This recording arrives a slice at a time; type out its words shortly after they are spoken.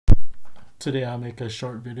Today I'll make a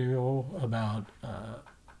short video about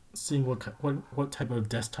seeing what type of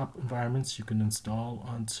desktop environments you can install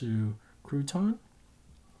onto Crouton.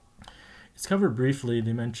 It's covered briefly.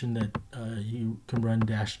 They mentioned that you can run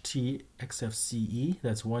 -t XFCE.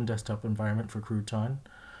 That's one desktop environment for Crouton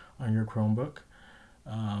on your Chromebook.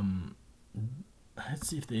 Let's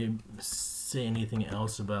see if they say anything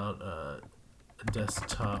else about a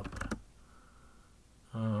desktop.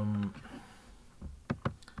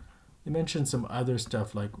 They mentioned some other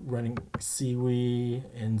stuff like running xiwi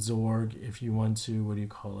and xorg if you want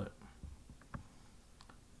to,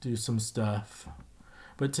 do some stuff.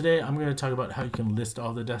 But today I'm going to talk about how you can list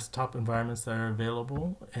all the desktop environments that are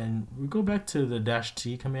available. And we go back to the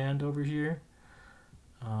 -t command over here.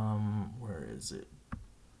 Where is it?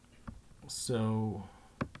 So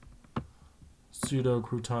sudo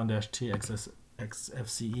crouton -t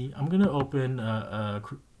XFCE. I'm going to open a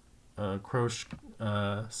crosh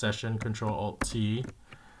session, Control-Alt-T,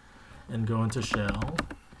 and go into shell.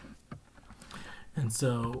 And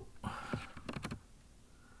so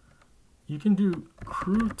you can do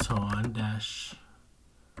crouton -t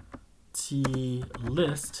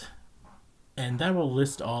list, and that will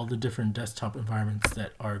list all the different desktop environments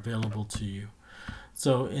that are available to you.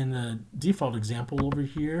 So in the default example over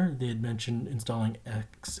here, they had mentioned installing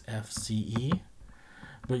XFCE,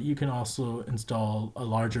 but you can also install a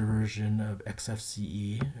larger version of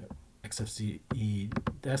XFCE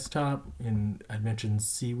desktop, and I mentioned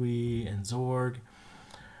xiwi and xorg.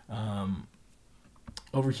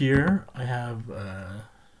 Over here, I have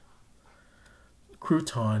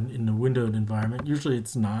Crouton in the windowed environment. Usually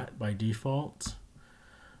it's not by default,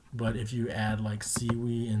 but if you add like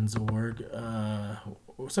xiwi and xorg,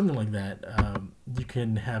 or something like that, you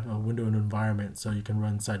can have a windowed environment so you can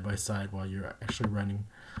run side by side while you're actually running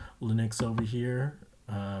Linux over here,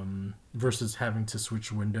 versus having to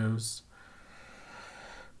switch windows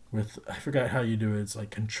with, I forgot how you do it. It's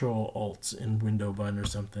like Control-Alt and window button or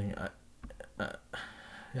something. I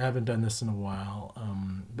haven't done this in a while.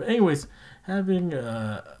 But anyways, having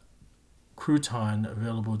Crouton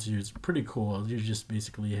available to you is pretty cool. You just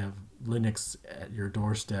basically have Linux at your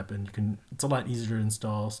doorstep, and you can. It's a lot easier to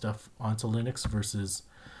install stuff onto Linux versus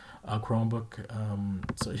a Chromebook.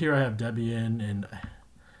 So here I have Debian, and I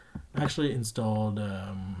actually installed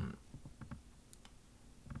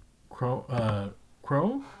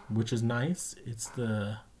Chrome, which is nice. It's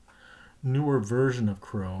the newer version of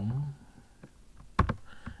Chrome.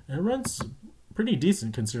 And it runs pretty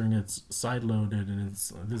decent considering it's side-loaded, and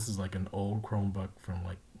this is like an old Chromebook from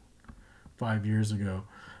like 5 years ago.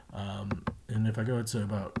 And if I go to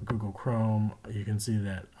about Google Chrome, you can see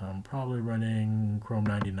that I'm probably running Chrome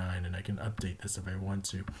 99, and I can update this if I want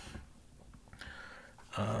to.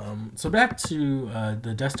 So back to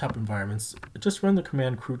the desktop environments, just run the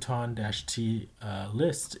command crouton -t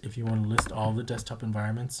list if you want to list all the desktop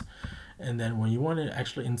environments. And then when you want to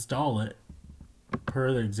actually install it,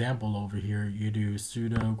 per the example over here, you do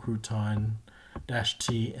sudo crouton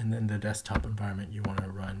 -t and then the desktop environment you want to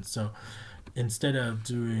run. So instead of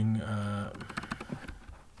doing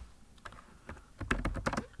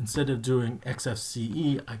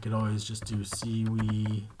XFCE, I could always just do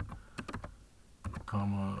xiwi,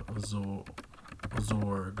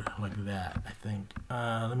 xorg, like that, I think.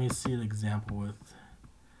 Let me see the example with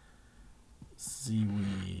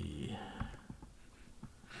xiwi.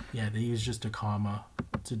 Yeah, they use just a comma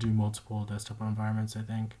to do multiple desktop environments, I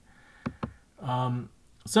think.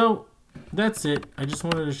 So that's it. I just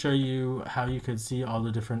wanted to show you how you could see all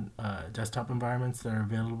the different desktop environments that are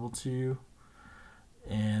available to you,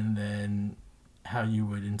 and then how you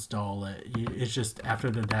would install it. It's just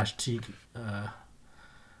after the -t,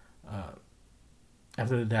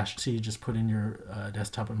 just put in your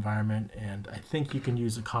desktop environment, and I think you can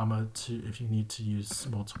use a comma if you need to use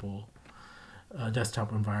multiple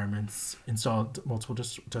desktop environments, install multiple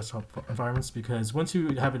desktop environments, because once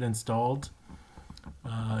you have it installed,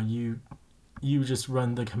 you just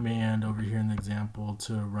run the command over here in the example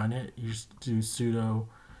to run it. You just do sudo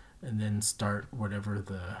and then start whatever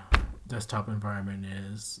the desktop environment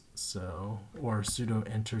is, so, or sudo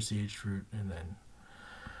enter chroot, and then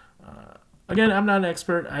again, I'm not an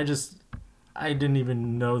expert. I didn't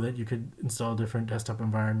even know that you could install different desktop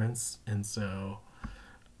environments, and so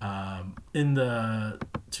in the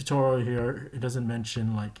tutorial here, it doesn't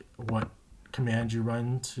mention like what command you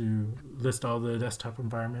run to list all the desktop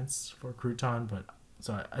environments for Crouton, but so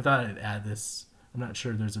I thought I'd add this. I'm not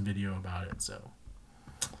sure there's a video about it, so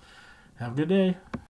have a good day.